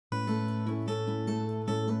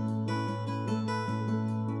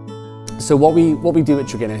So what we do at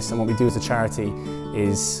Treguinness and what we do as a charity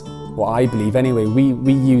is, what I believe anyway,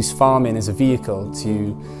 we use farming as a vehicle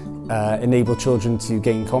to enable children to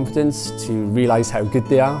gain confidence, to realise how good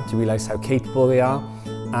they are, to realise how capable they are,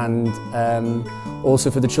 and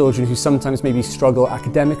also for the children who sometimes maybe struggle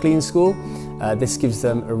academically in school, this gives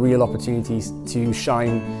them a real opportunity to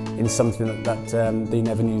shine in something that they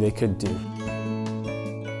never knew they could do.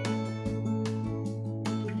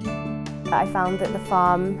 I found that the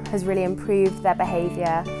farm has really improved their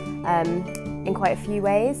behaviour in quite a few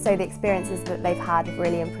ways. So the experiences that they've had have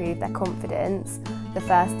really improved their confidence. The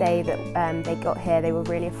first day that they got here, they were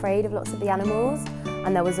really afraid of lots of the animals,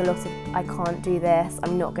 and there was a lot of, I can't do this,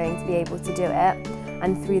 I'm not going to be able to do it.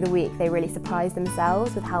 And through the week they really surprised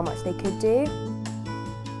themselves with how much they could do.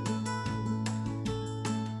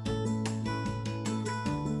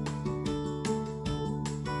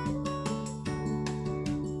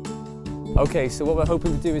 Okay, so what we're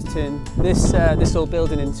hoping to do is turn this old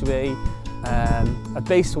building into a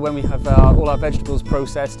base for when we have all our vegetables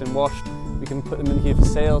processed and washed. We can put them in here for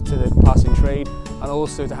sale to the passing trade, and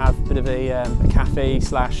also to have a bit of a cafe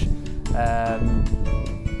slash,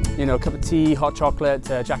 you know, a cup of tea, hot chocolate,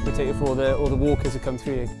 jack potato for all the walkers that come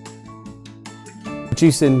through here.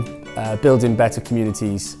 Producing Building Better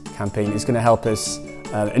Communities campaign is going to help us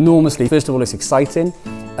enormously. First of all, it's exciting.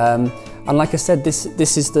 And like I said,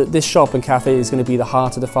 this shop and cafe is going to be the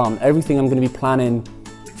heart of the farm. Everything I'm going to be planning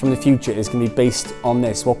from the future is going to be based on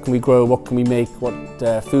this. What can we grow? What can we make? What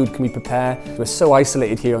food can we prepare? We're so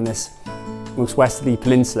isolated here on this most westerly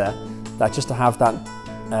peninsula that just to have that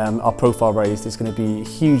our profile raised is going to be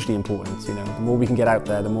hugely important. You know, the more we can get out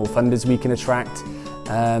there, the more funders we can attract,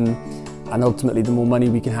 and ultimately the more money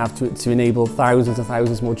we can have to enable thousands and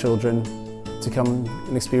thousands more children to come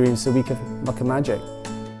and experience a week of Muck of Magic.